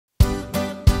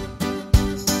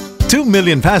2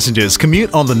 million passengers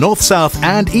commute on the north-south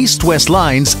and east-west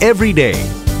lines every day.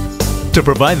 To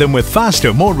provide them with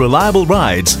faster, more reliable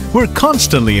rides, we're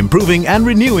constantly improving and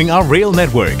renewing our rail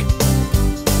network.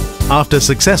 After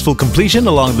successful completion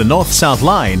along the north-south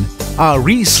line, our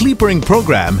re-sleepering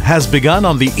program has begun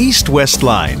on the east-west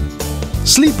line.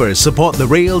 Sleepers support the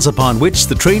rails upon which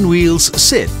the train wheels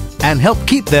sit and help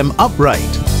keep them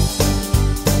upright.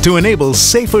 To enable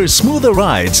safer, smoother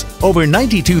rides, over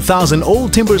 92,000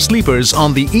 old timber sleepers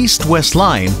on the east-west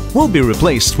line will be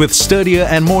replaced with sturdier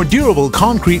and more durable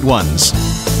concrete ones.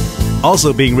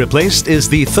 Also being replaced is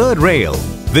the third rail.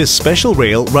 This special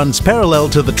rail runs parallel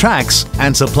to the tracks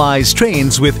and supplies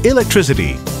trains with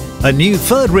electricity. A new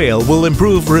third rail will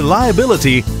improve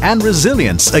reliability and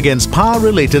resilience against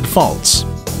power-related faults.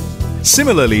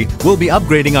 Similarly, we'll be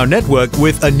upgrading our network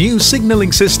with a new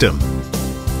signaling system.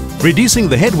 Reducing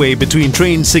the headway between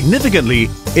trains significantly,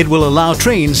 it will allow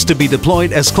trains to be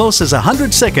deployed as close as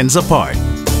 100 seconds apart.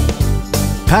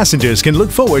 Passengers can look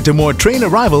forward to more train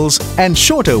arrivals and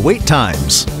shorter wait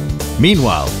times.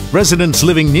 Meanwhile, residents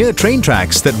living near train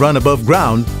tracks that run above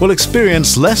ground will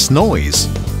experience less noise.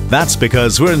 That's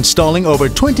because we're installing over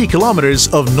 20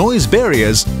 kilometers of noise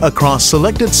barriers across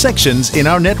selected sections in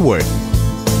our network.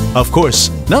 Of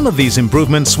course, none of these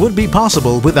improvements would be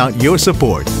possible without your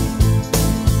support.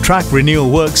 Track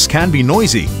renewal works can be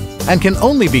noisy and can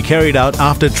only be carried out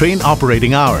after train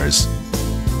operating hours.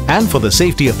 And for the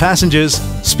safety of passengers,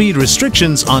 speed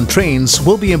restrictions on trains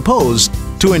will be imposed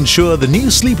to ensure the new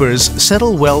sleepers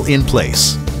settle well in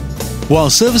place.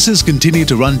 While services continue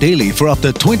to run daily for up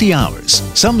to 20 hours,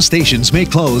 some stations may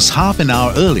close half an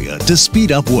hour earlier to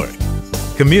speed up work.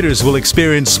 Commuters will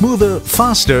experience smoother,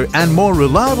 faster and more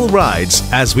reliable rides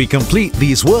as we complete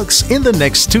these works in the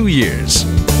next 2 years.